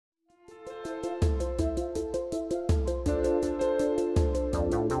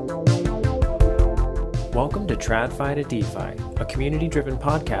Welcome to TradFi to DeFi, a community-driven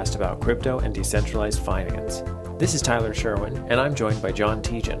podcast about crypto and decentralized finance. This is Tyler Sherwin, and I'm joined by John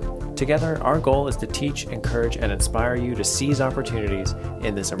Tejan. Together, our goal is to teach, encourage, and inspire you to seize opportunities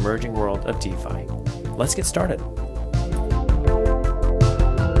in this emerging world of DeFi. Let's get started.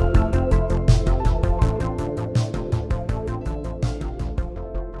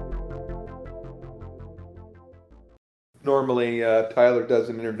 Normally, Tyler does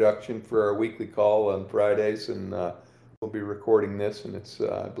an introduction for our weekly call on Fridays, and we'll be recording this, and it's,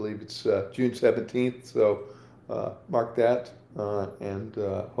 I believe it's June 17th, so mark that, and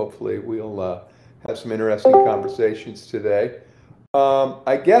hopefully we'll have some interesting conversations today.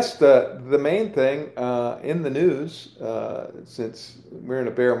 I guess the main thing in the news, since we're in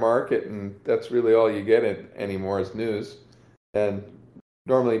a bear market, and that's really all you get anymore is news, and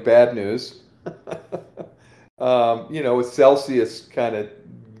normally bad news. With Celsius kind of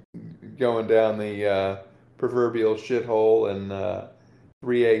going down the proverbial shithole and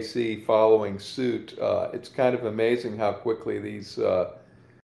 3AC following suit, it's kind of amazing how quickly these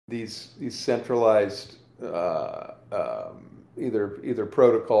centralized either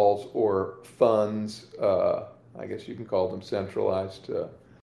protocols or funds, I guess you can call them centralized,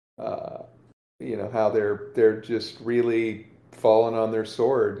 how they're just really falling on their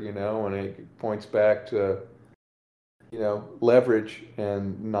sword, and it points back to leverage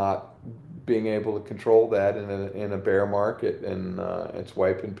and not being able to control that in a bear market, and it's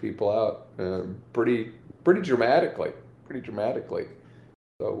wiping people out pretty dramatically.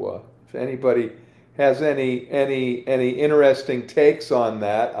 So if anybody has any interesting takes on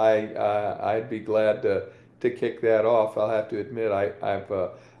that, I'd be glad to kick that off. I'll have to admit I've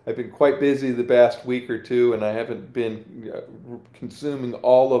been quite busy the past week or two, and I haven't been consuming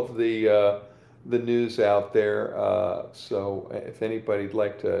all of the news out there. So if anybody'd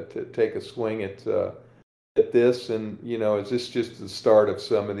like to take a swing at this, and is this just the start of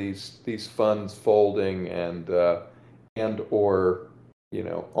some of these funds folding and or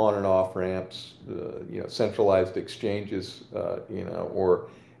on and off ramps, centralized exchanges, or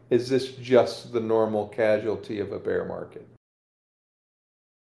is this just the normal casualty of a bear market?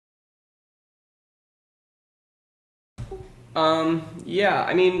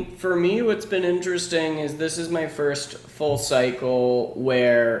 For me, what's been interesting is this is my first full cycle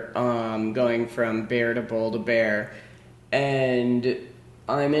where going from bear to bull to bear, and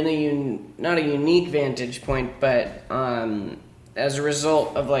I'm in not a unique vantage point, but as a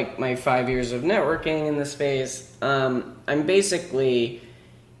result of my 5 years of networking in the space, I'm basically,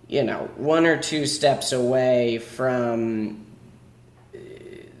 one or two steps away from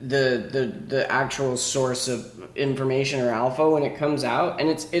the actual source of information or alpha when it comes out, and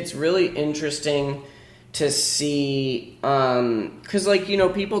it's really interesting to see because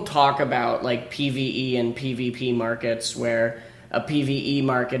people talk about PvE and PvP markets, where a PvE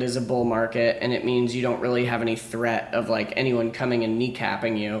market is a bull market and it means you don't really have any threat of anyone coming and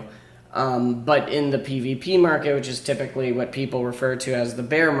kneecapping you, but in the PvP market, which is typically what people refer to as the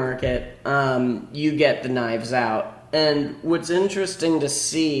bear market, you get the knives out. And what's interesting to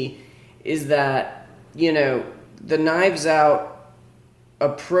see is that the knives out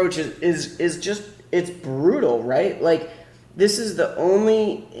approach is just, it's brutal, right? This is the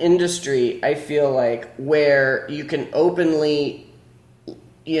only industry, I feel where you can openly,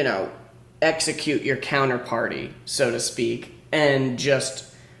 execute your counterparty, so to speak, and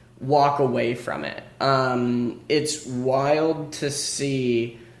just walk away from it. It's wild to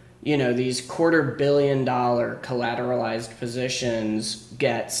see, these $250 million collateralized positions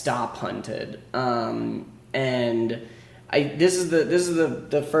get stop hunted. And this is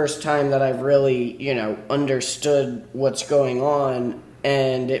the first time that I've really, understood what's going on,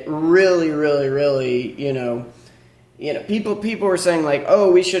 and it really, people were saying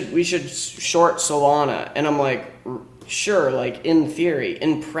oh, we should short Solana, and I'm sure, in theory.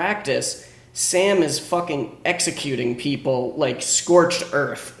 In practice, Sam is fucking executing people like scorched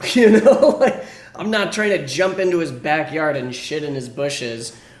earth, I'm not trying to jump into his backyard and shit in his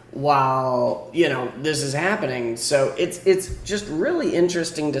bushes while this is happening. So it's just really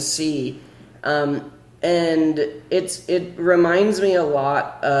interesting to see, and it reminds me a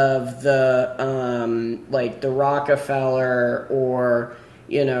lot of the the Rockefeller or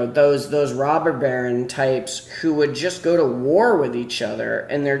those robber baron types who would just go to war with each other,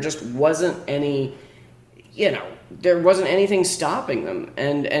 and there just wasn't any there wasn't anything stopping them,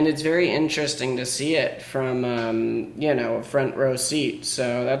 and it's very interesting to see it from a front row seat.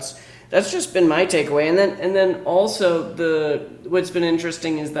 So that's just been my takeaway. And then also what's been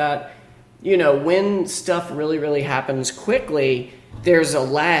interesting is that when stuff really, really happens quickly, there's a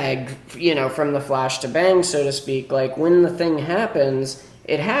lag, from the flash to bang, so to speak. Like when the thing happens,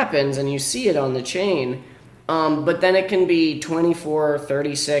 it happens and you see it on the chain. But then it can be 24,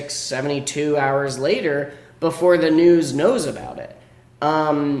 36, 72 hours later before the news knows about it.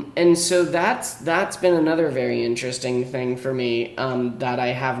 And so that's been another very interesting thing for me, that I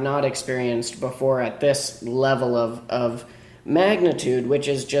have not experienced before at this level of magnitude, which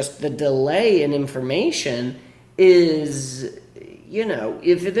is just the delay in information is,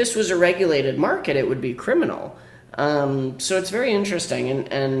 if this was a regulated market, it would be criminal. So it's very interesting,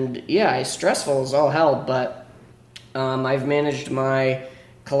 and yeah, it's stressful as all hell, but I've managed my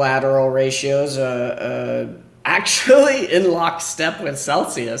collateral ratios actually in lockstep with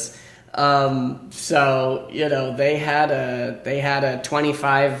Celsius. So they had a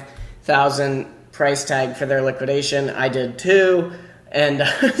 25,000 price tag for their liquidation. I did too, and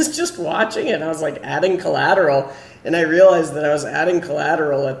I was just watching it and I was like adding collateral, and I realized that I was adding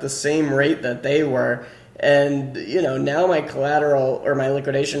collateral at the same rate that they were. And now my collateral or my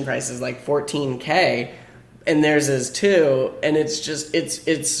liquidation price is like 14K, and theirs is too. And it's just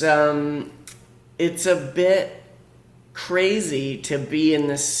it's a bit crazy to be in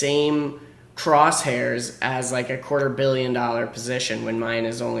the same crosshairs as like a $250 million position when mine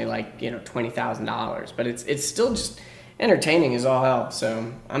is only like $20,000. But it's still just entertaining as all hell.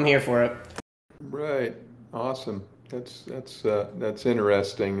 So I'm here for it. Right. Awesome. That's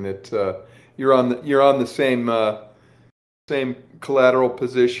interesting. That you're on the same collateral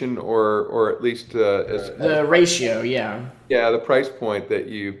position, or at least as the ratio, yeah. Yeah, the price point that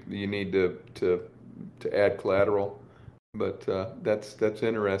you need to add collateral. But that's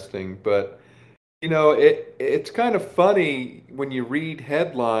interesting. But it's kind of funny when you read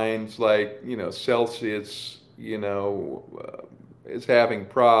headlines like Celsius is having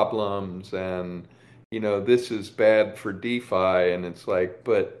problems, and this is bad for DeFi, and it's like,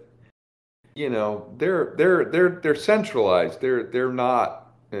 but they're centralized. They're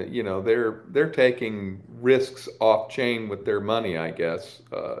not they're taking risks off chain with their money, I guess.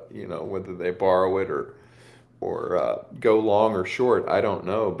 Whether they borrow it or go long or short, I don't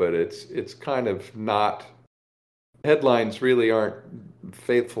know, but it's kind of not. Headlines really aren't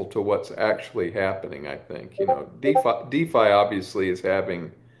faithful to what's actually happening, I think. DeFi obviously is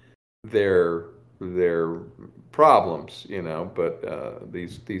having their problems, but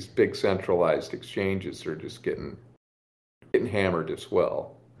these big centralized exchanges are just getting hammered as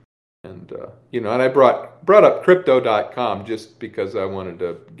well. And and I brought up crypto.com just because I wanted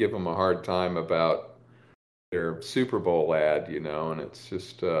to give them a hard time about their Super Bowl ad, and it's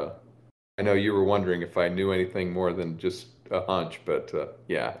just I know you were wondering if I knew anything more than just a hunch, but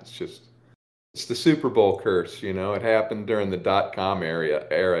yeah, it's the Super Bowl curse. It happened during the .com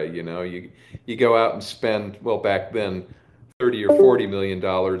era. You go out and spend, well, back then, $30 or $40 million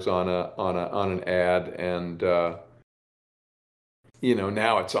on an ad, and now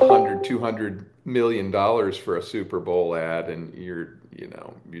it's $100-200 million for a Super Bowl ad, and you're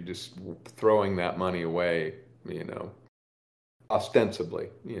just throwing that money away, ostensibly.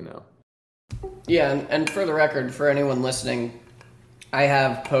 Yeah, and for the record, for anyone listening, I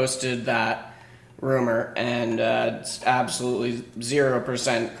have posted that rumor, and it's absolutely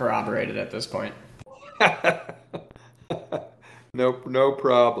 0% corroborated at this point. No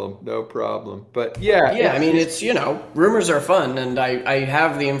problem. But yeah. I mean, it's rumors are fun, and I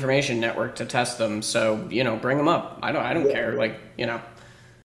have the information network to test them. So bring them up. I don't care.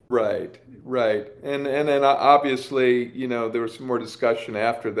 Right. And then obviously, there was some more discussion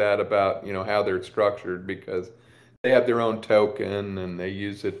after that about, how they're structured, because they have their own token and they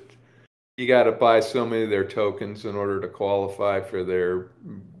use it. You got to buy so many of their tokens in order to qualify for their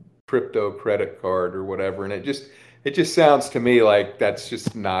crypto credit card or whatever. And it just sounds to me like that's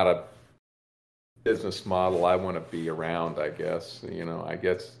just not a business model I want to be around, I guess. It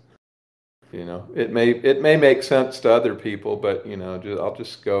may make sense to other people, but I'll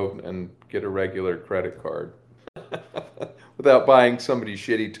just go and get a regular credit card without buying somebody's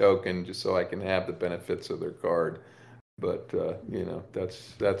shitty token just so I can have the benefits of their card. But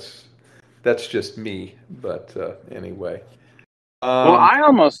that's just me. But anyway. Well, I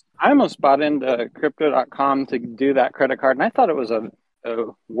almost bought into crypto.com to do that credit card, and I thought it was a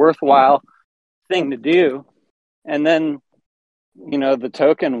worthwhile thing to do. And then the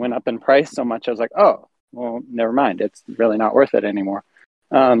token went up in price so much, I was like, oh, well, never mind. It's really not worth it anymore.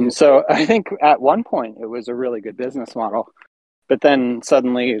 So I think at one point it was a really good business model, but then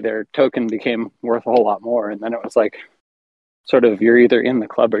suddenly their token became worth a whole lot more. And then it was like, sort of, you're either in the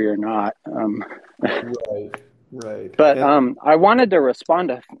club or you're not. Right. But I wanted to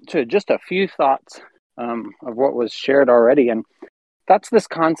respond to just a few thoughts of what was shared already. And that's this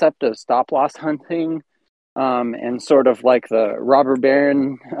concept of stop loss hunting, and sort of like the robber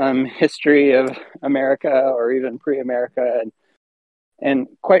baron history of America, or even pre-America. And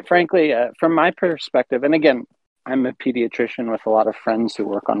quite frankly, from my perspective, and again, I'm a pediatrician with a lot of friends who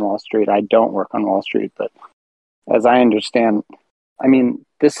work on Wall Street. I don't work on Wall Street, but as I understand, I mean,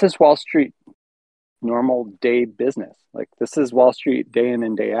 this is Wall Street normal day business. Like, this is Wall Street day in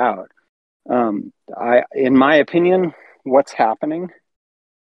and day out. In my opinion, what's happening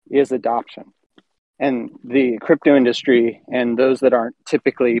is adoption. And the crypto industry and those that aren't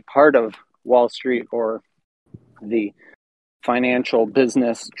typically part of Wall Street or the financial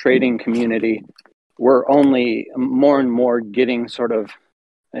business trading community, we're only more and more getting sort of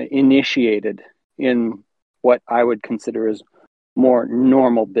initiated in what I would consider as more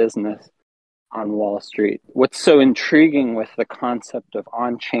normal business on Wall Street. What's so intriguing with the concept of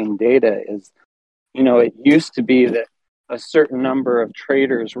on-chain data is, it used to be that a certain number of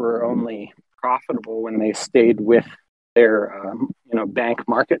traders were only profitable when they stayed with their, bank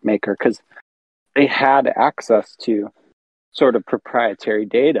market maker, because they had access to sort of proprietary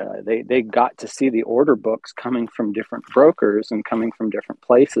data. They got to see the order books coming from different brokers and coming from different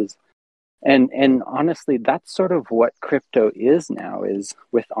places. And honestly, that's sort of what crypto is now, is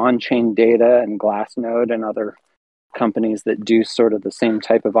with on-chain data and Glassnode and other companies that do sort of the same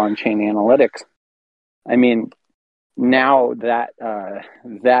type of on-chain analytics. I mean, now that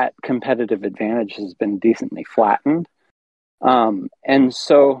that competitive advantage has been decently flattened. And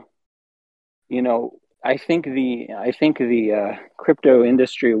so, I think the crypto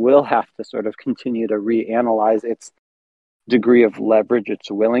industry will have to sort of continue to reanalyze its degree of leverage it's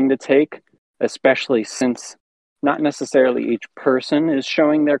willing to take, especially since not necessarily each person is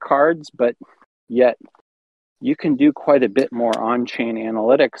showing their cards, but yet you can do quite a bit more on-chain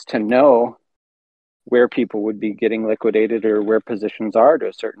analytics to know where people would be getting liquidated or where positions are to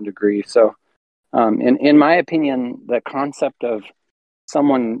a certain degree. So in my opinion, the concept of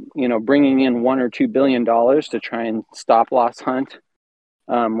someone, bringing in $1 or $2 billion to try and stop loss hunt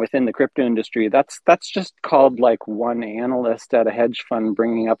within the crypto industry, that's just called like one analyst at a hedge fund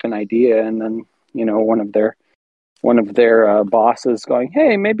bringing up an idea, and then one of their bosses going,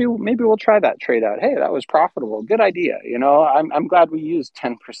 "Hey, maybe we'll try that trade out. Hey, that was profitable. Good idea. I'm glad we used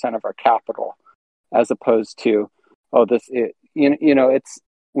 10% of our capital, as opposed to, it's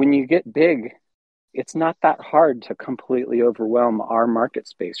when you get big, it's not that hard to completely overwhelm our market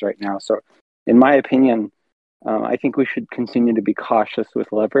space right now. So, in my opinion, I think we should continue to be cautious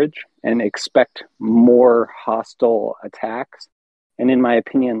with leverage and expect more hostile attacks. And in my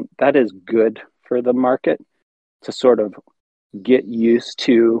opinion, that is good for the market to sort of get used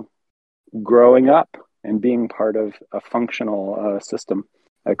to growing up and being part of a functional system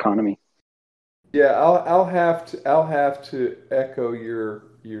economy. Yeah, I'll have to echo your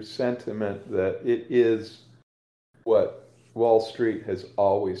sentiment that it is what Wall Street has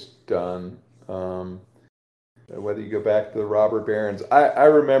always done. Whether you go back to the robber barons, I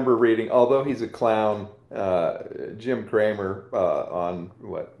remember reading, although he's a clown, Jim Cramer on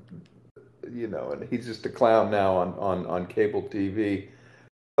what, and he's just a clown now on cable TV.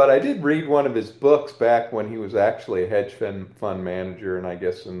 But I did read one of his books back when he was actually a hedge fund manager, and I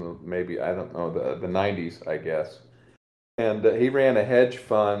guess in the 90s, I guess. And he ran a hedge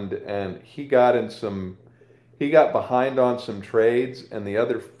fund, and he got behind on some trades, and the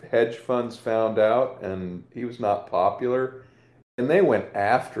other hedge funds found out, and he was not popular, and they went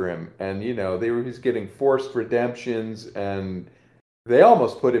after him, and he was getting forced redemptions, and they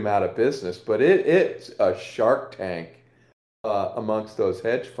almost put him out of business. But it's a shark tank amongst those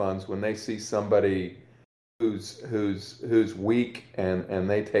hedge funds when they see somebody who's weak, and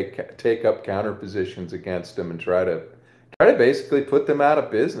they take up counter positions against them and try to basically put them out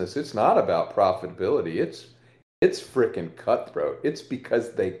of business. It's not about profitability. It's freaking cutthroat. It's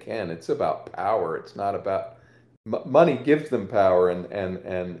because they can. It's about power. It's not about money. Gives them power, and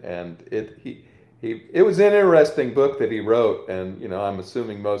it was an interesting book that he wrote, and I'm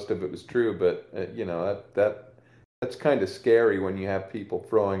assuming most of it was true, but that's kind of scary when you have people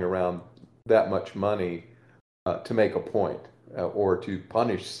throwing around that much money to make a point, or to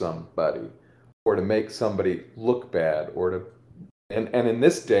punish somebody, or to make somebody look bad, or to and in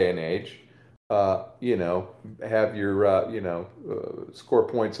this day and age, have your score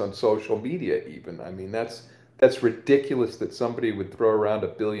points on social media even. I mean, that's ridiculous that somebody would throw around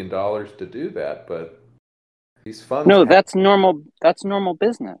 $1 billion to do that, but these funds. No, that's normal. That's normal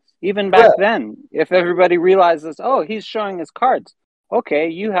business. Even back then, if everybody realizes, oh, he's showing his cards. Okay,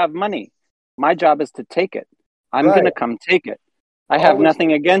 you have money. My job is to take it. I'm Right. going to come take it. I have Always.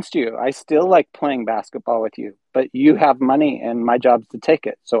 nothing against you. I still like playing basketball with you, but you have money and my job's to take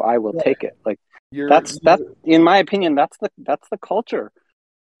it. So I will Right. take it. Like You're, that, in my opinion, that's the culture.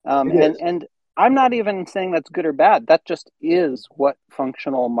 it is. And I'm not even saying that's good or bad. That just is what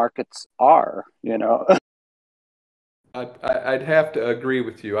functional markets are, you know? I'd have to agree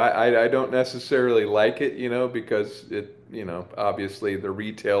with you. I don't necessarily like it, because obviously the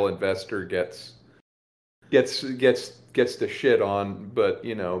retail investor gets the shit on, but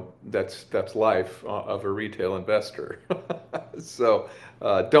that's life of a retail investor. So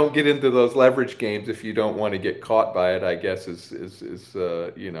don't get into those leverage games if you don't want to get caught by it. I guess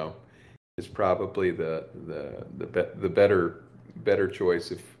is probably the better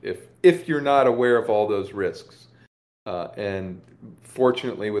choice if you're not aware of all those risks. And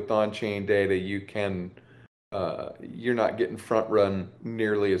fortunately, with on-chain data, you're not getting front run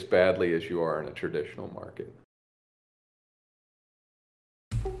nearly as badly as you are in a traditional market.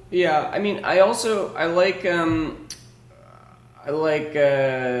 Yeah, I mean, I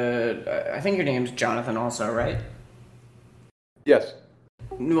think your name's Jonathan also, right? Yes.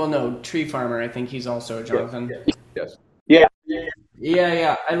 Well, no, Tree Farmer, I think he's also Jonathan. Yes. Yeah.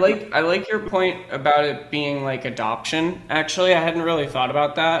 Yeah. I like your point about it being like adoption. Actually, I hadn't really thought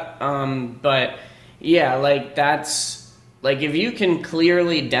about that. But yeah, like that's like if you can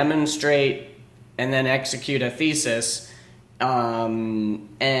clearly demonstrate and then execute a thesis,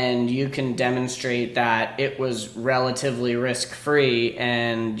 and you can demonstrate that it was relatively risk-free,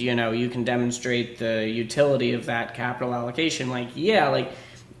 and you can demonstrate the utility of that capital allocation, like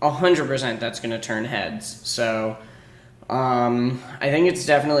 100% that's going to turn heads. So I think it's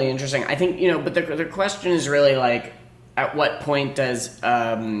definitely interesting. I think but the question is really like, at what point does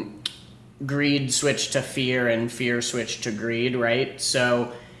greed switch to fear and fear switch to greed, right?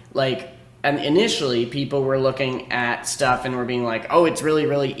 So like, and initially people were looking at stuff and were being like, oh, it's really,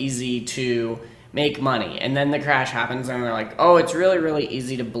 really easy to make money. And then the crash happens and they're like, oh, it's really, really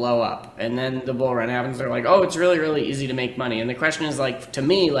easy to blow up. And then the bull run happens. They're like, oh, it's really, really easy to make money. And the question is like, to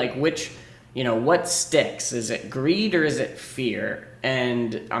me, like what sticks? Is it greed or is it fear?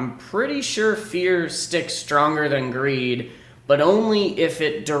 And I'm pretty sure fear sticks stronger than greed, but only if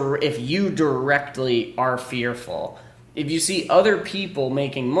you directly are fearful. If you see other people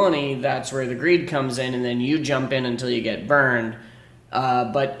making money, that's where the greed comes in, and then you jump in until you get burned.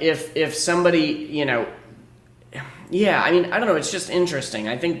 But if somebody, I mean, I don't know, it's just interesting.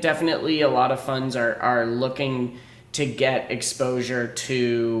 I think definitely a lot of funds are looking to get exposure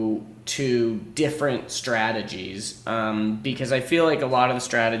to different strategies, because I feel like a lot of the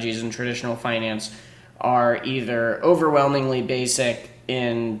strategies in traditional finance are either overwhelmingly basic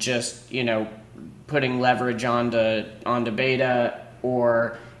in just, putting leverage onto beta,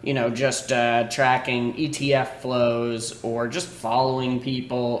 or just tracking ETF flows, or just following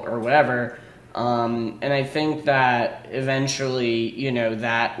people or whatever. And I think that eventually,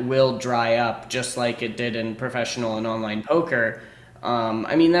 that will dry up, just like it did in professional and online poker.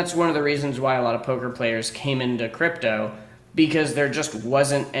 I mean, that's one of the reasons why a lot of poker players came into crypto, because there just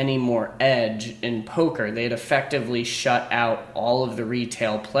wasn't any more edge in poker. They had effectively shut out all of the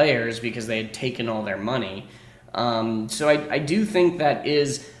retail players because they had taken all their money. So I do think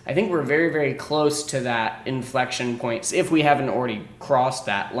I think we're very, very close to that inflection point, if we haven't already crossed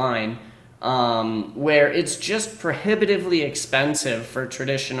that line, where it's just prohibitively expensive for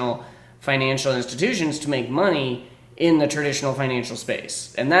traditional financial institutions to make money in the traditional financial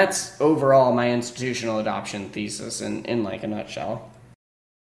space. And that's overall my institutional adoption thesis in like a nutshell.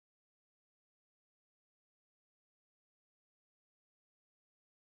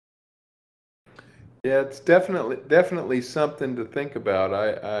 Yeah, it's definitely something to think about.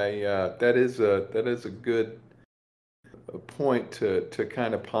 That is a good point to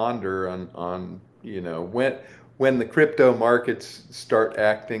kind of ponder on when the crypto markets start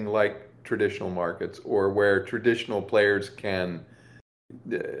acting like traditional markets, or where traditional players can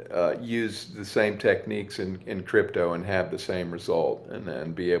use the same techniques in crypto and have the same result, and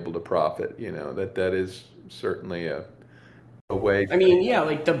then be able to profit. That is certainly a way. I mean, yeah,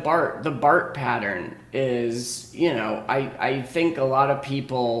 like the BART pattern is, I think a lot of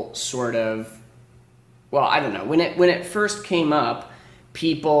people sort of, well, I don't know, when it first came up,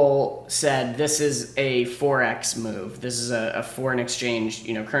 people said this is a forex move. This is a foreign exchange,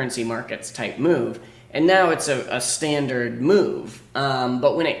 currency markets type move. And now it's a standard move.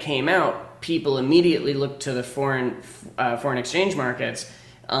 But when it came out, people immediately looked to the foreign exchange markets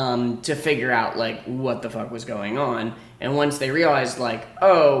to figure out like what the fuck was going on. And once they realized like,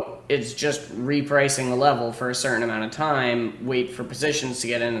 oh, it's just repricing the level for a certain amount of time, wait for positions to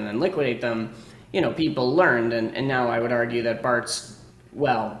get in and then liquidate them, people learned, and now I would argue that BARTs,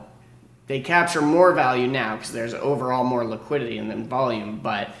 well, they capture more value now because there's overall more liquidity and then volume,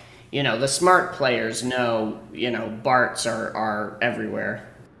 but the smart players know BARTs are everywhere.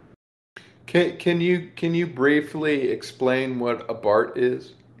 Can you briefly explain what a BART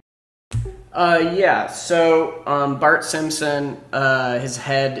is? Yeah. So Bart Simpson, his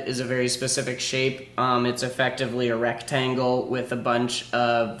head is a very specific shape. It's effectively a rectangle with a bunch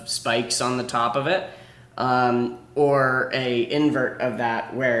of spikes on the top of it, or a invert of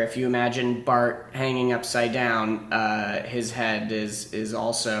that, where if you imagine Bart hanging upside down, his head is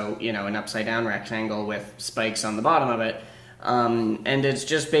also an upside down rectangle with spikes on the bottom of it. And it's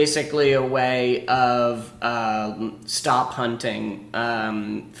just basically a way of stop hunting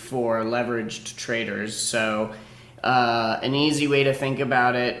for leveraged traders. So an easy way to think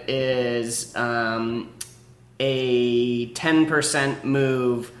about it is a 10%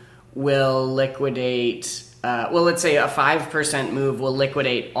 move will liquidate, let's say a 5% move will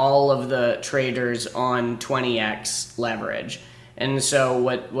liquidate all of the traders on 20x leverage. And so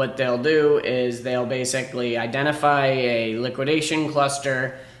what they'll do is they'll basically identify a liquidation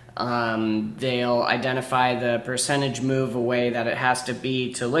cluster. They'll identify the percentage move away that it has to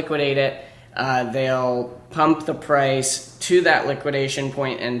be to liquidate it. They'll pump the price to that liquidation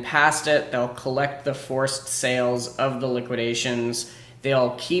point and past it. They'll collect the forced sales of the liquidations.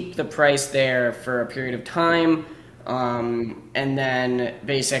 They'll keep the price there for a period of time, and then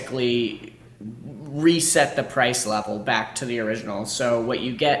basically reset the price level back to the original. So what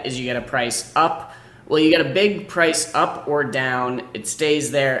you get is you get a price up. Well, you get a big price up or down. It stays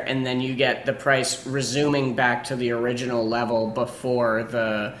there, and then you get the price resuming back to the original level before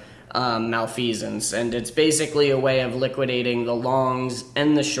the malfeasance. And it's basically a way of liquidating the longs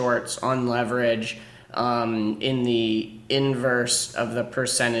and the shorts on leverage in the inverse of the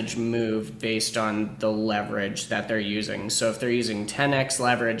percentage move based on the leverage that they're using. So if they're using 10x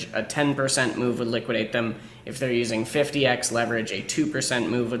leverage, a 10% move would liquidate them. If they're using 50x leverage, a 2%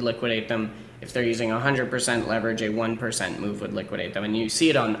 move would liquidate them. If they're using 100% leverage, a 1% move would liquidate them. And you see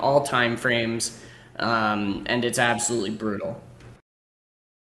it on all time frames, and it's absolutely brutal.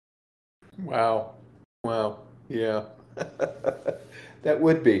 Wow. Yeah. That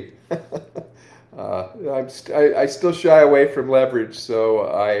would be. I still shy away from leverage, so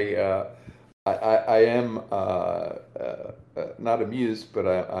I am not amused, but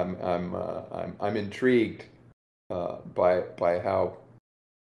I'm intrigued by how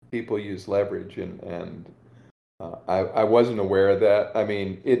people use leverage, and I wasn't aware of that. I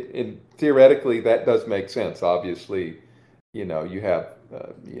mean, it theoretically that does make sense. Obviously, you have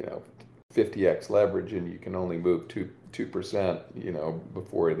 50x leverage, and you can only move 2%,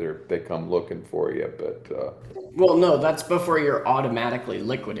 before they come looking for you. But well, no, that's before you're automatically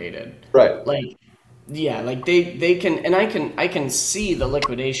liquidated. right. Like, yeah, like they can, and I can see the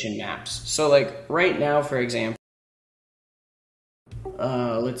liquidation maps. So like right now, for example,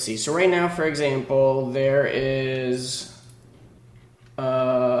 let's see. So right now, for example, there is,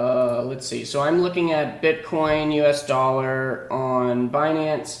 let's see. So I'm looking at Bitcoin, US dollar on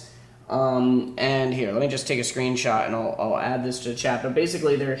Binance. And here, let me just take a screenshot and I'll add this to the chat. But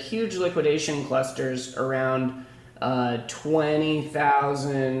basically, there are huge liquidation clusters around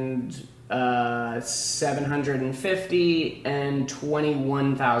 20,750 and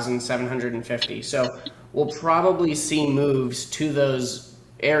 21,750. So we'll probably see moves to those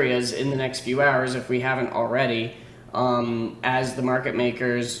areas in the next few hours if we haven't already, as the market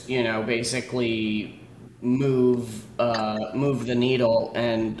makers, basically move the needle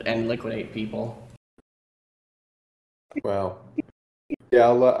and liquidate people. Wow. Yeah,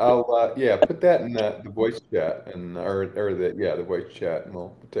 I'll put that in the voice chat or the voice chat, and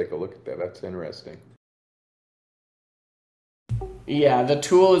we'll take a look at that. That's interesting. Yeah, the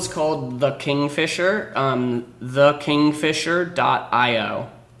tool is called the Kingfisher, thekingfisher.io.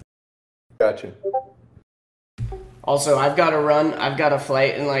 Gotcha. Also, I've got to run. I've got a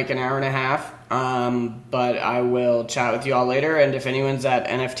flight in like an hour and a half. But I will chat with you all later. And if anyone's at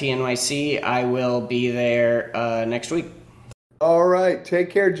NFT NYC, I will be there next week. All right. Take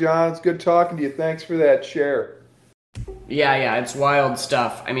care, John. It's good talking to you. Thanks for that share. Yeah, it's wild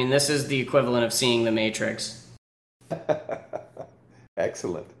stuff. I mean, this is the equivalent of seeing the Matrix.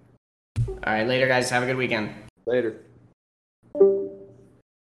 Excellent. All right, later, guys. Have a good weekend. Later.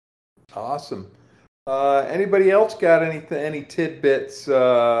 Awesome. Anybody else got any tidbits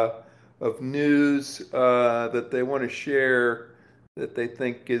of news that they want to share that they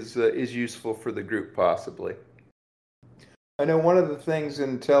think is useful for the group, possibly? I know one of the things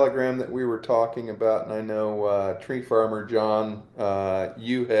in Telegram that we were talking about, and I know Tree Farmer John,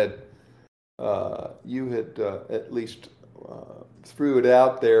 you had you had at least threw it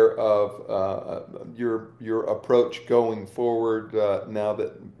out there of your approach going forward now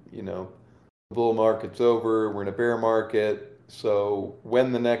that the bull market's over, we're in a bear market. So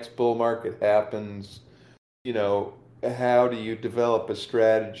when the next bull market happens, how do you develop a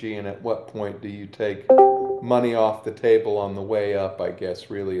strategy, and at what point do you take money off the table on the way up? I guess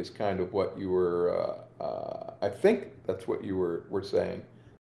really is kind of what you were. I think that's what you were saying.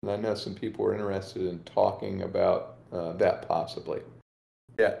 And I know some people are interested in talking about that possibly.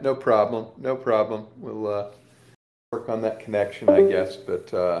 Yeah, no problem. No problem. We'll work on that connection, I guess.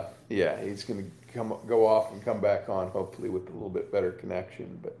 But yeah, he's going to go off and come back on, hopefully with a little bit better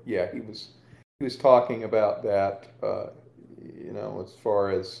connection. But yeah, he was talking about that. As far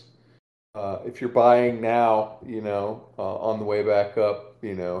as if you're buying now, on the way back up,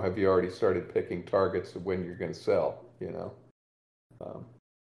 have you already started picking targets of when you're going to sell? Um,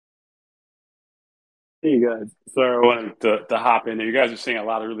 Hey guys, so I wanted to hop in there. You guys are saying a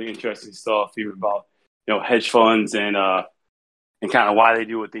lot of really interesting stuff, even about hedge funds and kind of why they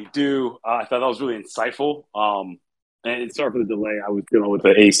do what they do. I thought that was really insightful. And sorry for the delay. I was dealing with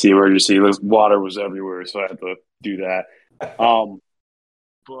the AC emergency. Water was everywhere, so I had to do that.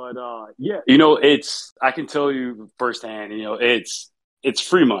 But yeah, I can tell you firsthand. It's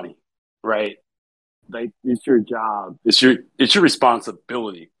free money, right? Like it's your job. It's your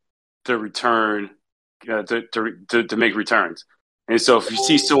responsibility to return to make returns. And so if you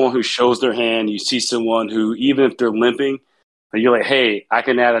see someone who shows their hand, you see someone who, even if they're limping, you're like, hey, I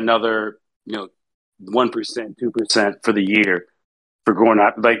can add another, 1%, 2% for the year for going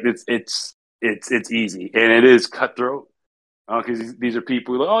out. Like it's easy, and it is cutthroat because these are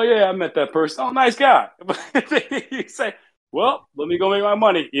people who are like, oh yeah, I met that person. Oh, nice guy. You say, well, let me go make my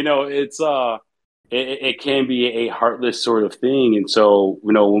money. It can be a heartless sort of thing. And so,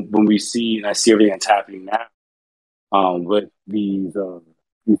 when we see, and I see everything that's happening now, with these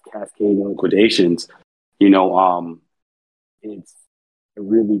cascading liquidations, I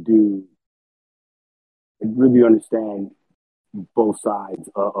really understand both sides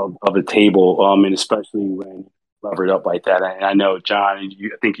of the table, and especially when levered up like that. And I know, John, I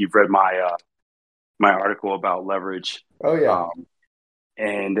think you've read my article about leverage. Oh yeah.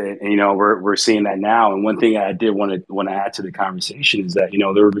 And we're seeing that now. And one thing I did want to add to the conversation is that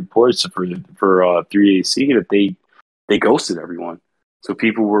there were reports for 3AC that they ghosted everyone. So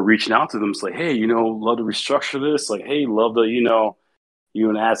people were reaching out to them, it's like, hey, love to restructure this. Like, hey, love to you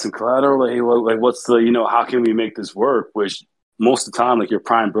want to add some collateral. Like, hey, like what's the how can we make this work? Which most of the time, like your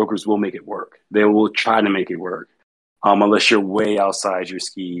prime brokers will make it work. They will try to make it work, unless you're way outside your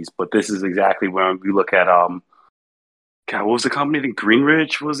skis. But this is exactly when we look at God, what was the company? I think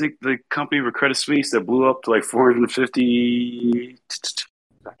Greenridge was the company for Credit Suisse that blew up to like 450.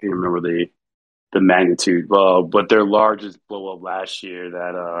 I can't remember the magnitude, but their largest blow up last year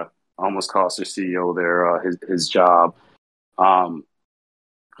that almost cost their CEO his job.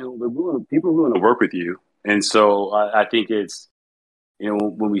 People are willing to work with you, and so I think it's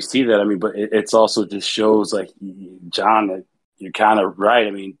when we see that. I mean, but it's also just shows like John that you're kind of right.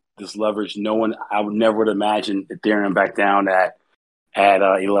 I mean, this leverage, I would never imagine Ethereum back down at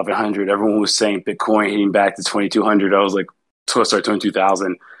 1,100. Everyone was saying Bitcoin hitting back to 2,200. I was like, 22,000.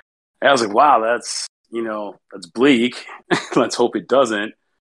 And I was like, wow, that's bleak. Let's hope it doesn't.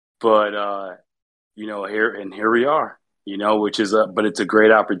 But here we are. Which is but it's a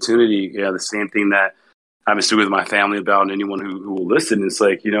great opportunity. The same thing that I've been speaking with my family about, and anyone who will listen. It's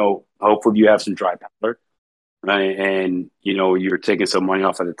like hopefully you have some dry powder. Right. And, you're taking some money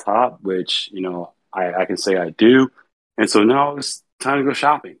off at the top, which, I can say I do. And so now it's time to go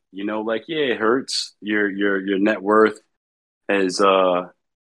shopping, yeah, it hurts. Your net worth has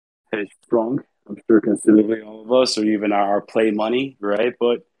shrunk, I'm sure, considerably, all of us, or even our play money. Right.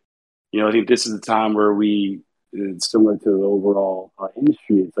 But, I think this is the time where it's similar to the overall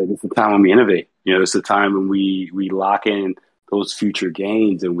industry. It's like, it's the time when we innovate, it's the time when we lock in those future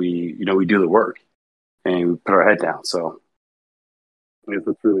gains and we do the work. And we put our head down. So I guess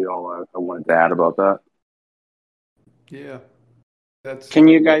that's really all I wanted to add about that. Yeah. Can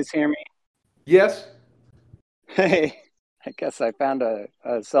you guys hear me? Yes. Hey, I guess I found a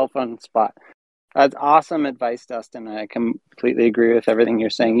cell phone spot. That's awesome advice, Dustin. I completely agree with everything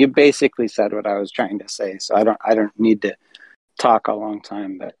you're saying. You basically said what I was trying to say, so I don't need to talk a long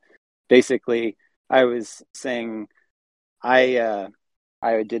time. But basically, I was saying I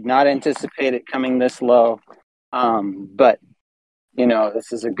did not anticipate it coming this low, but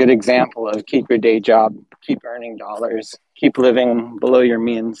this is a good example of keep your day job, keep earning dollars, keep living below your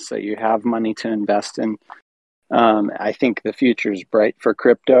means so you have money to invest in. I think the future is bright for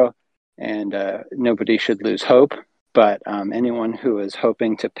crypto, and nobody should lose hope. But anyone who is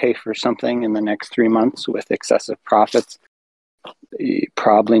hoping to pay for something in the next 3 months with excessive profits, you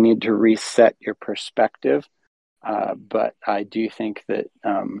probably need to reset your perspective. But I do think that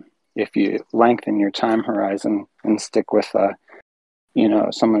if you lengthen your time horizon and stick with,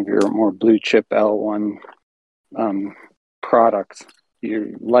 some of your more blue chip L1 products, you're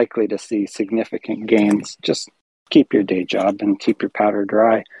likely to see significant gains. Just keep your day job and keep your powder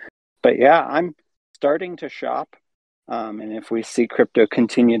dry. But yeah, I'm starting to shop. And if we see crypto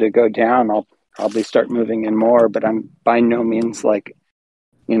continue to go down, I'll probably start moving in more, but I'm by no means like,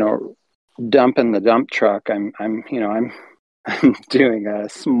 dumping the dump truck. I'm doing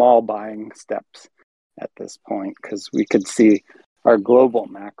small buying steps at this point, because we could see our global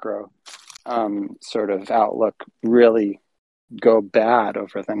macro sort of outlook really go bad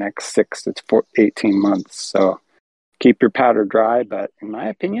over the next 6 to 18 months. So keep your powder dry, but in my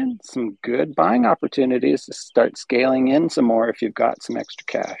opinion, some good buying opportunities to start scaling in some more if you've got some extra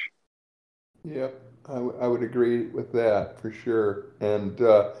cash. Yep, I would agree with that for sure. And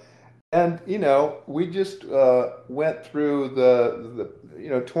we just went through the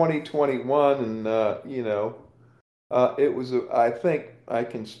 2021, and it was I think I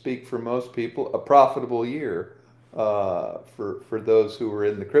can speak for most people, a profitable year for those who were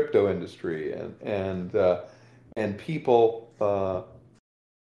in the crypto industry, and people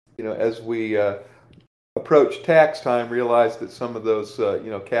as we approached tax time, realized that some of those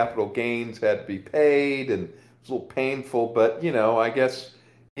capital gains had to be paid, and it was a little painful. But I guess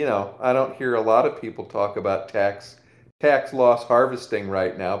I don't hear a lot of people talk about tax loss harvesting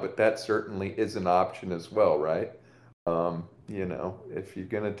right now, but that certainly is an option as well, right? If you're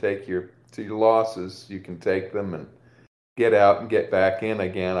going to take your losses, you can take them and get out and get back in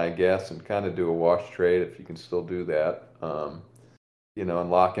again, I guess, and kind of do a wash trade if you can still do that. And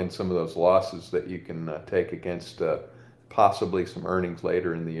lock in some of those losses that you can take against possibly some earnings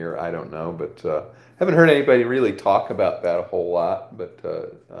later in the year. I don't know, but haven't heard anybody really talk about that a whole lot. But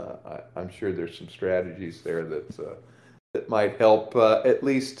I'm sure there's some strategies there that might help at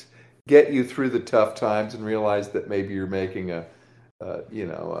least get you through the tough times and realize that maybe you're making a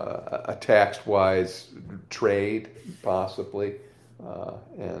tax-wise trade possibly,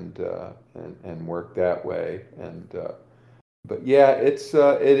 and work that way. But yeah,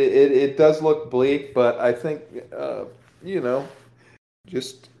 it does look bleak, but I think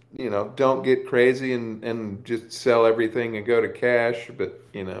just don't get crazy and just sell everything and go to cash. But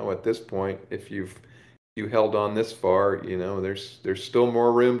at this point, if you held on this far, there's still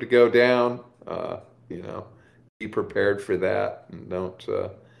more room to go down. Be prepared for that, and don't.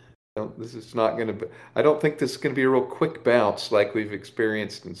 This is not going to be. I don't think this is going to be a real quick bounce like we've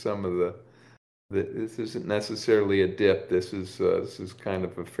experienced in some of the. This isn't necessarily a dip. This is kind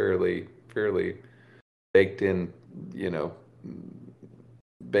of a fairly baked in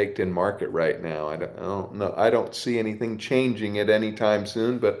market right now. I don't know. I don't see anything changing at any time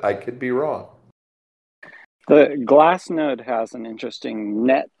soon, but I could be wrong. The Glassnode has an interesting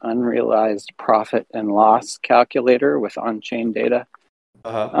net unrealized profit and loss calculator with on-chain data.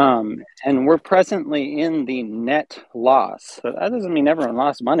 And we're presently in the net loss. So that doesn't mean everyone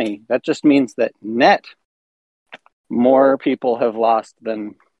lost money. That just means that net more people have lost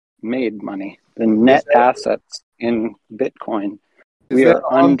than made money. The net assets in Bitcoin. We are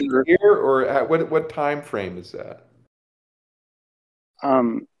under here, or what time frame is that?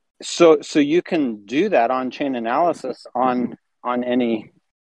 So you can do that on-chain analysis on any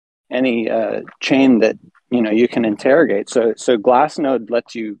chain that you can interrogate. So Glassnode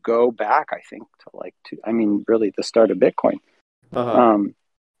lets you go back, I think, to really the start of Bitcoin.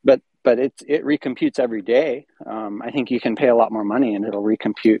 But it recomputes every day. I think you can pay a lot more money and it'll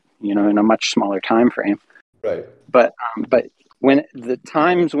recompute, in a much smaller time frame. Right. But when the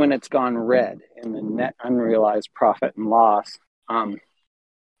times when it's gone red in the net unrealized profit and loss,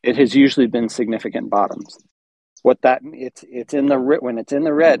 it has usually been significant bottoms. When it's in the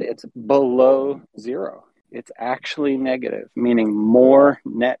red, it's below zero. It's actually negative, meaning more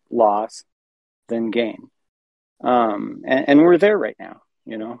net loss than gain. And we're there right now,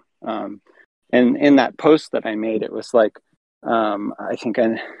 And in that post that I made, it was like, I think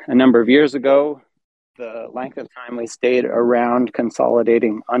a number of years ago, the length of time we stayed around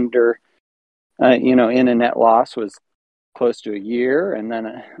consolidating under, in a net loss was close to a year. And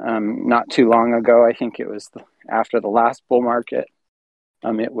then not too long ago, I think it was after the last bull market,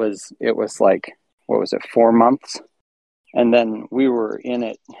 it was like, what was it, 4 months? And then we were in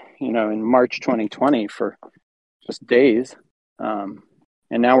it, in March 2020 for just days. And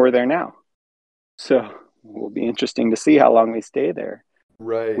now we're there now. So it will be interesting to see how long we stay there.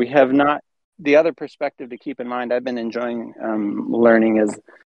 Right. We have not. The other perspective to keep in mind, I've been enjoying learning, is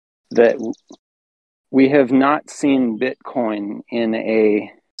that we have not seen Bitcoin in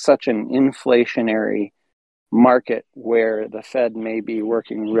such an inflationary market where the Fed may be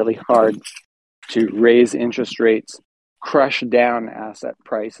working really hard to raise interest rates, crush down asset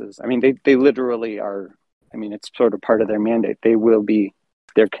prices. I mean, they literally are. I mean, it's sort of part of their mandate.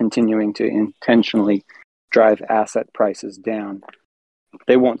 They're continuing to intentionally drive asset prices down.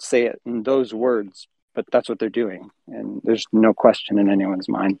 They won't say it in those words, but that's what they're doing. And there's no question in anyone's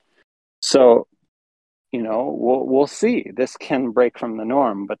mind. So, we'll see. This can break from the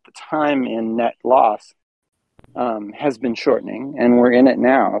norm, but the time in net loss has been shortening, and we're in it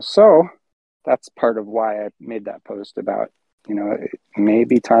now. So that's part of why I made that post about, it may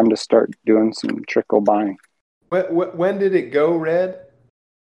be time to start doing some trickle buying. When did it go red?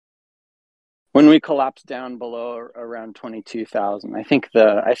 When we collapse down below around 22,000, I think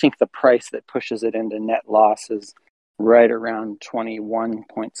the price that pushes it into net loss is right around 21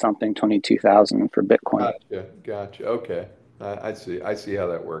 point something, 22,000 for Bitcoin. Gotcha. Okay, I see how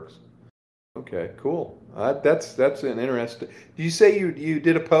that works. Okay, cool. That's an interesting. Do you say you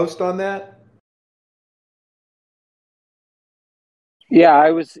did a post on that? Yeah,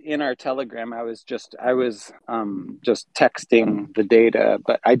 I was in our Telegram. I was just texting the data,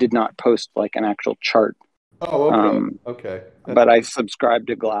 but I did not post like an actual chart. Oh, okay. Okay. But I subscribe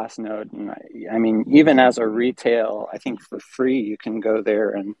to Glassnode, and I mean, even as a retail, I think for free you can go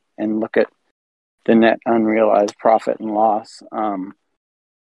there and look at the net unrealized profit and loss.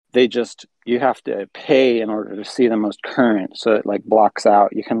 You have to pay in order to see the most current, so it like blocks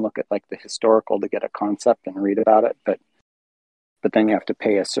out. You can look at like the historical to get a concept and read about it, but then you have to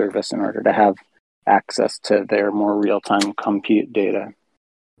pay a service in order to have access to their more real-time compute data.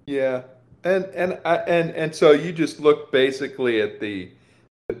 Yeah, and so you just look basically at the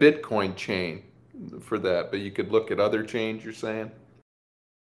Bitcoin chain for that, but you could look at other chains, you're saying?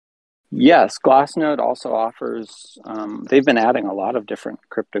 Yes, Glassnode also offers, they've been adding a lot of different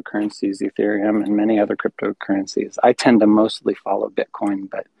cryptocurrencies, Ethereum and many other cryptocurrencies. I tend to mostly follow Bitcoin,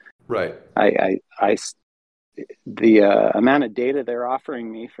 but right. The amount of data they're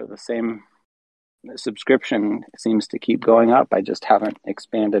offering me for the same subscription seems to keep going up. I just haven't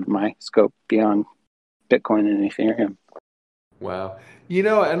expanded my scope beyond Bitcoin and Ethereum. Wow.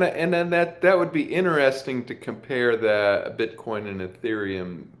 And then that would be interesting to compare the Bitcoin and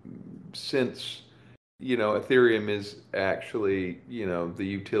Ethereum, since, Ethereum is actually, the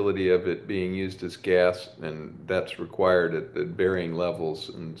utility of it being used as gas, and that's required at varying levels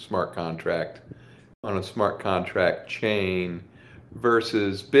and on a smart contract chain,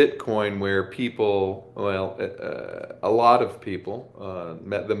 versus Bitcoin, where people, a lot of people,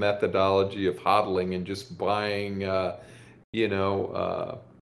 the methodology of hodling and just buying,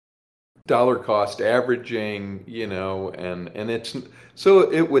 dollar cost averaging, and it's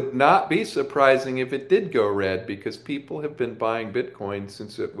so it would not be surprising if it did go red, because people have been buying Bitcoin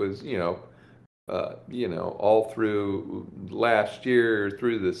since it was, all through last year,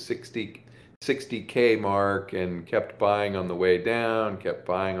 through the 60K mark, and kept buying on the way down,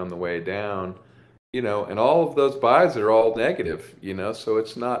 and all of those buys are all negative, so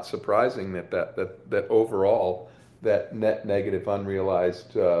it's not surprising that overall that net negative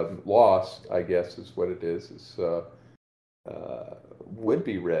unrealized loss, I guess is what it is would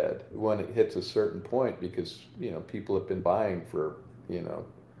be red when it hits a certain point, because people have been buying for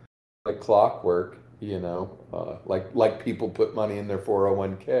like clockwork, like people put money in their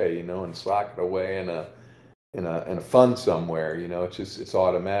 401k, and sock it away in a fund somewhere, it's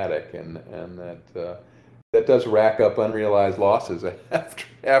automatic, and that does rack up unrealized losses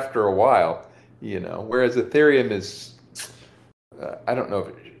after a while, whereas Ethereum is, I don't know if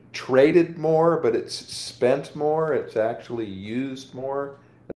it traded more, but it's spent more, it's actually used more,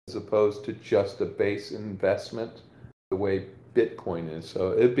 as opposed to just a base investment the way Bitcoin is.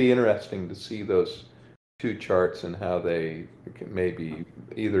 So it'd be interesting to see those two charts and how they maybe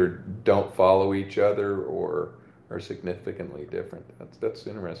either don't follow each other or are significantly different. That's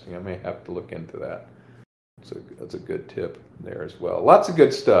interesting. I may have to look into that. That's a good tip there as well. Lots of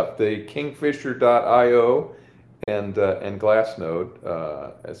good stuff. The Kingfisher.io and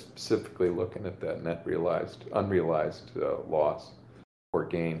Glassnode, specifically looking at that net unrealized loss or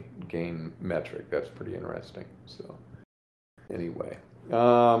gain metric. That's pretty interesting. So anyway,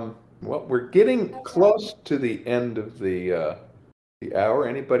 well, we're getting close to the end of the hour.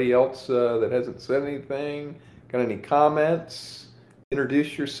 Anybody else that hasn't said anything? Got any comments?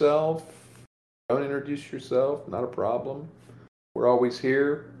 Introduce yourself. Don't introduce yourself. Not a problem. We're always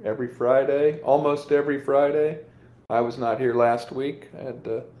here every Friday, almost every Friday, I was not here last week.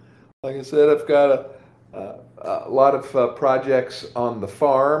 And like I said, I've got a lot of projects on the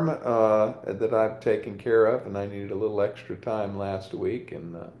farm that I've taken care of, and I needed a little extra time last week.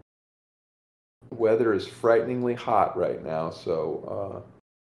 And the weather is frighteningly hot right now, so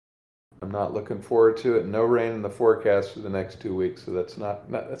I'm not looking forward to it. No rain in the forecast for the next 2 weeks, so that's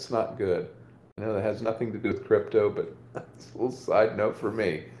not good. I know that has nothing to do with crypto, but it's a little side note for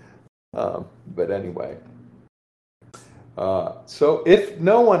me. But anyway, so if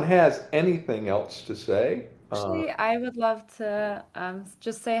no one has anything else to say, Actually, I would love to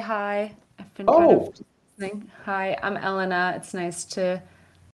just say hi. I've been kind oh, of just listening. Hi, I'm Elena. It's nice to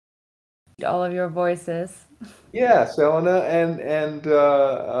meet all of your voices. yes, Elena, and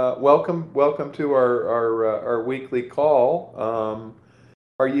welcome to our weekly call.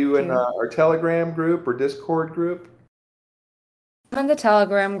 Are you Thank in you. our Telegram group or Discord group? I'm in the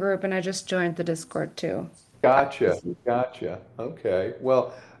Telegram group and I just joined the Discord too. Gotcha. Okay.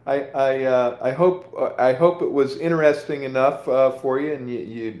 Well, I hope it was interesting enough for you, and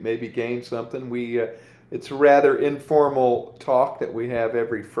you maybe gained something. It's a rather informal talk that we have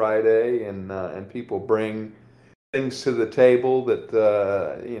every Friday, and people bring things to the table that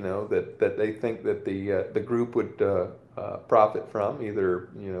that they think that the group would profit from, either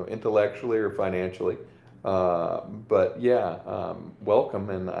intellectually or financially. But yeah,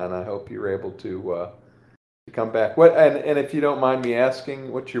 welcome, and I hope you're able to come back. And if you don't mind me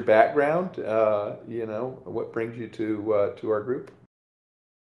asking, what's your background? What brings you to our group?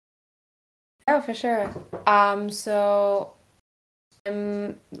 Oh, for sure. So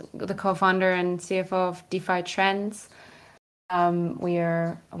I'm the co-founder and CFO of DeFi Trends. We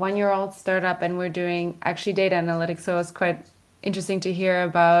are a one-year-old startup and we're doing actually data analytics. So it's quite interesting to hear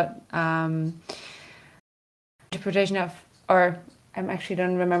about interpretation of, or I actually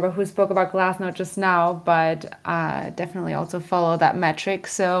don't remember who spoke about Glassnode just now, but definitely also follow that metric.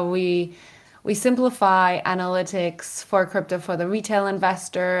 So we simplify analytics for crypto for the retail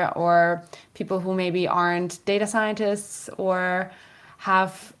investor or people who maybe aren't data scientists or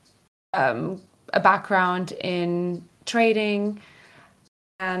have a background in trading.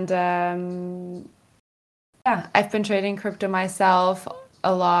 And yeah, I've been trading crypto myself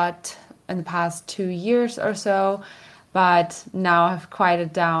a lot in the past 2 years or so, but now I've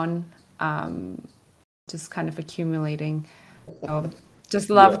quieted down, just kind of accumulating. So just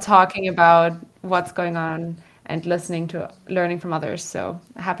love Yeah. talking about what's going on and learning from others. So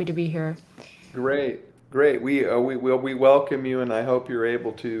happy to be here. Great. We welcome you, and I hope you're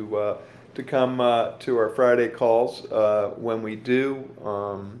able to come to our Friday calls when we do.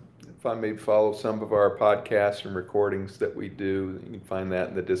 If I may follow some of our podcasts and recordings that we do, you can find that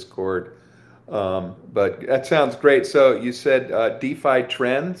in the Discord. But that sounds great. So you said DeFi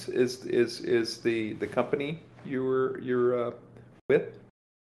Trends is the company you're with?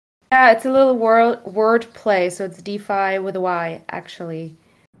 Yeah, it's a little word play, so it's DeFi with a Y, actually.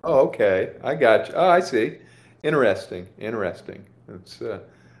 Oh, okay. I got you. Oh, I see. Interesting. It's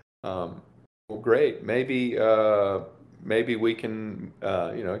well, great. Maybe we can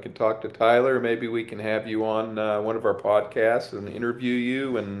I can talk to Tyler. Maybe we can have you on one of our podcasts and interview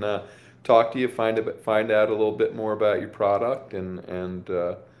you and talk to you, find out a little bit more about your product and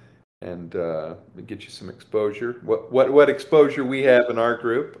get you some exposure. What exposure we have in our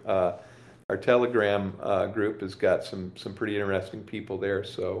group? Our Telegram group has got some pretty interesting people there.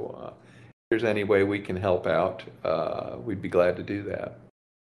 So if there's any way we can help out, we'd be glad to do that.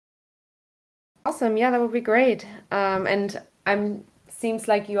 Awesome. Yeah, that would be great. And seems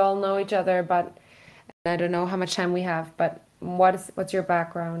like you all know each other, but I don't know how much time we have, but what's your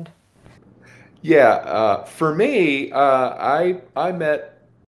background? Yeah, for me, I met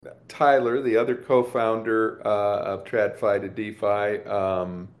Tyler, the other co-founder of TradFi to DeFi.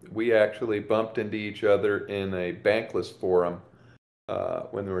 We actually bumped into each other in a Bankless forum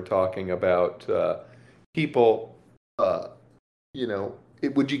when we were talking about people.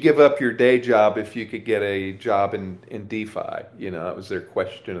 Would you give up your day job if you could get a job in DeFi? That was their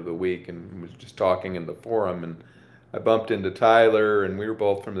question of the week, and was just talking in the forum. And I bumped into Tyler, and we were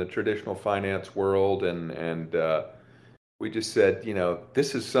both from the traditional finance world, and we just said,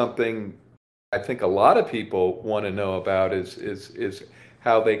 this is something I think a lot of people want to know about is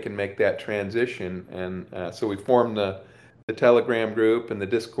how they can make that transition. And so we formed the Telegram group and the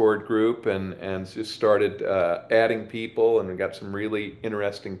Discord group, and just started adding people, and we got some really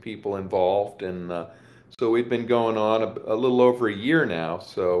interesting people involved. And so we've been going on a little over a year now.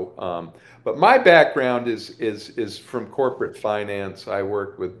 So, but my background is from corporate finance. I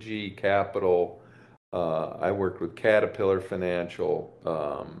worked with GE Capital. I worked with Caterpillar Financial,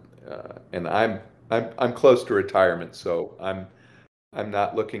 and I'm close to retirement, so I'm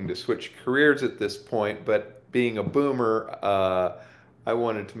not looking to switch careers at this point, but being a boomer, I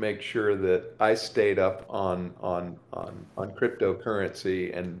wanted to make sure that I stayed up on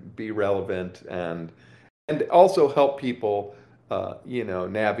cryptocurrency and be relevant and also help people,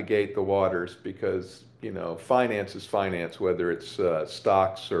 navigate the waters because, finance is finance, whether it's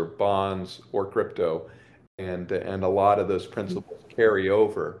stocks or bonds or crypto, and a lot of those principles carry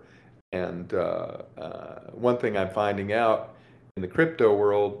over. And one thing I'm finding out in the crypto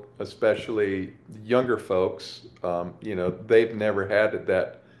world, especially younger folks, they've never had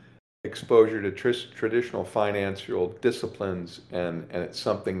that exposure to traditional financial disciplines, and it's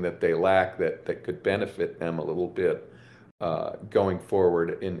something that they lack that could benefit them a little bit going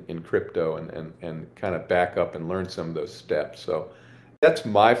forward in crypto and kind of back up and learn some of those steps. So that's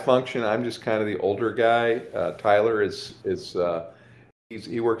my function. I'm just kind of the older guy. Tyler is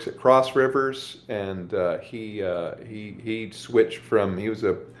he works at Cross Rivers, and he switched from he was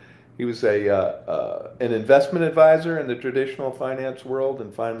an investment advisor in the traditional finance world,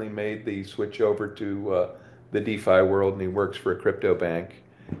 and finally made the switch over to the DeFi world, and he works for a crypto bank.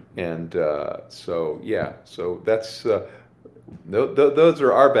 And so that's those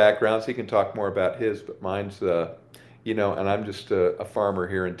are our backgrounds. He can talk more about his, but mine's and I'm just a farmer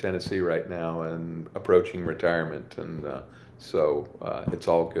here in Tennessee right now and approaching retirement, and so it's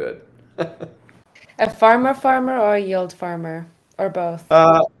all good. A farmer or a yield farmer or both?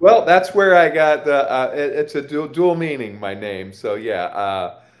 Well, that's where I got it's a dual meaning, my name. So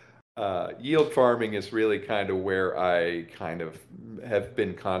yeah, yield farming is really kind of where I kind of have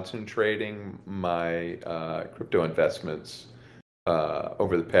been concentrating my crypto investments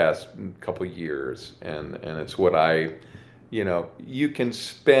over the past couple years, and it's what you can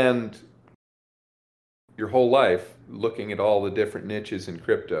spend your whole life looking at all the different niches in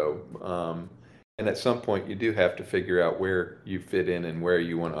crypto. And at some point, you do have to figure out where you fit in and where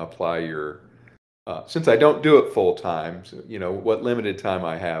you want to apply your. Since I don't do it full time, so, what limited time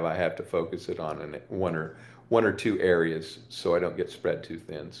I have to focus it on one or two areas, so I don't get spread too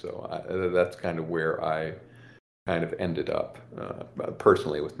thin. So that's kind of where I kind of ended up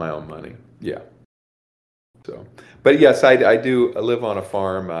personally with my own money. Yeah. So, but yes, I do live on a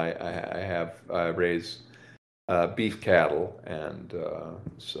farm. I raise beef cattle, and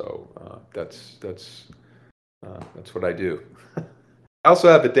so that's what I do. I also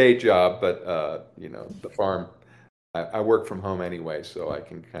have a day job, but the farm. I work from home anyway, so I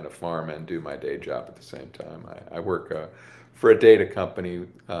can kind of farm and do my day job at the same time. I work for a data company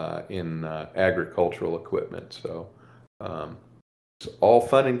in agricultural equipment, so it's all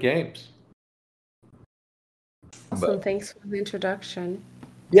fun and games. Awesome. Thanks for the introduction.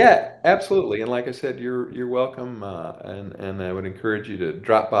 Yeah, absolutely. And like I said, you're welcome, and I would encourage you to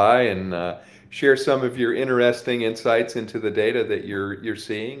drop by and share some of your interesting insights into the data that you're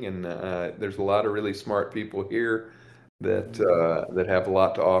seeing. And there's a lot of really smart people here that have a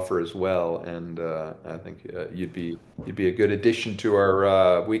lot to offer as well. And I think you'd be a good addition to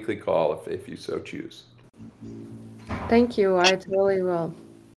our weekly call if you so choose. Thank you. I totally will.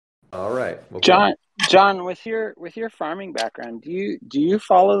 All right, well, John, with your farming background, do you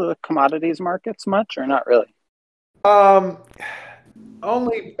follow the commodities markets much or not really?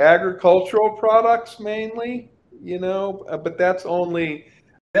 Only agricultural products mainly, but that's only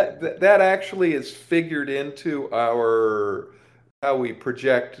that actually is figured into how we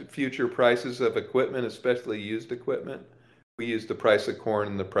project future prices of equipment, especially used equipment. We use the price of corn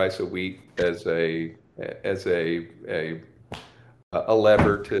and the price of wheat as a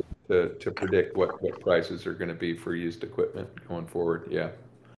lever to predict what prices are going to be for used equipment going forward. Yeah,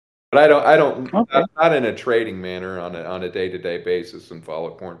 but I don't Okay. not in a trading manner on a day-to-day basis and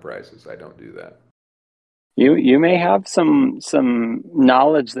follow corn prices. I don't do that. You may have some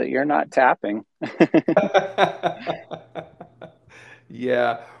knowledge that you're not tapping.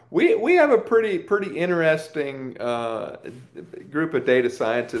 Yeah, we have a pretty interesting group of data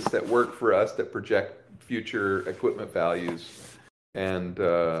scientists that work for us that project future equipment values, and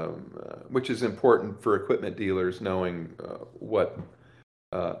which is important for equipment dealers knowing what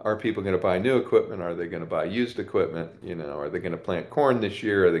are people going to buy new equipment? Are they going to buy used equipment? Are they going to plant corn this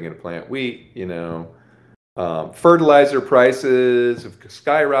year? Are they going to plant wheat? Fertilizer prices have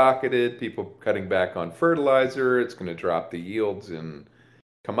skyrocketed. People cutting back on fertilizer. It's going to drop the yields in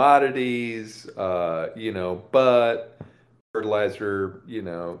commodities. But fertilizer,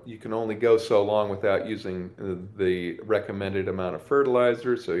 you can only go so long without using the recommended amount of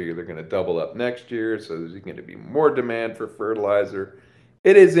fertilizer. So you're either going to double up next year. So there's going to be more demand for fertilizer.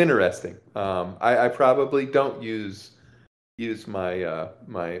 It is interesting. I probably don't use my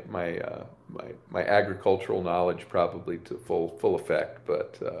my agricultural knowledge probably to full effect,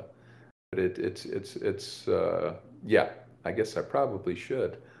 but it's yeah, I guess I probably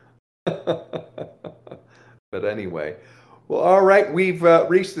should. But anyway, well, all right, we've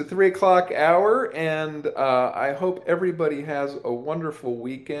reached the 3 o'clock hour, and I hope everybody has a wonderful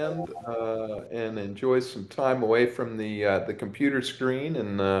weekend and enjoys some time away from the computer screen,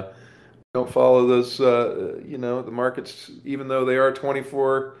 and don't follow those, the markets, even though they are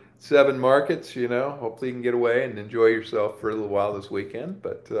 24/7 markets. Hopefully you can get away and enjoy yourself for a little while this weekend.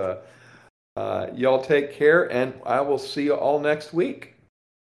 But y'all take care, and I will see you all next week.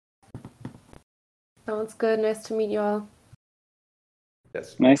 Sounds good. Nice to meet you all.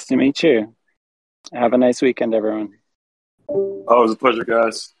 Yes. Nice to meet you. Have a nice weekend, everyone. Oh, it was a pleasure,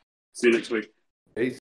 guys. See you next week.